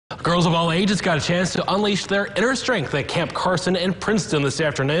Girls of all ages got a chance to unleash their inner strength at Camp Carson in Princeton this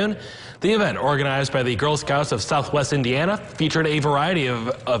afternoon. The event, organized by the Girl Scouts of Southwest Indiana, featured a variety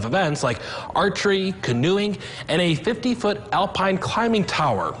of events like archery, canoeing, and a 50-foot alpine climbing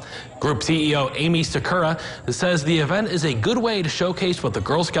tower. Group CEO Amy Sakura says the event is a good way to showcase what the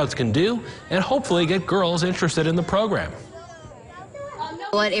Girl Scouts can do and hopefully get girls interested in the program.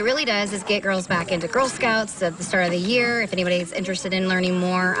 What it really does is get girls back into Girl Scouts at the start of the year. If anybody's interested in learning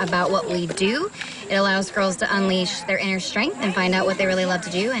more about what we do, it allows girls to unleash their inner strength and find out what they really love to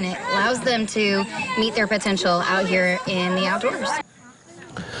do, and it allows them to meet their potential out here in the outdoors.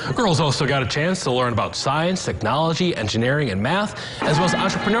 Girls also got a chance to learn about science, technology, engineering, and math, as well as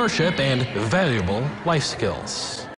entrepreneurship and valuable life skills.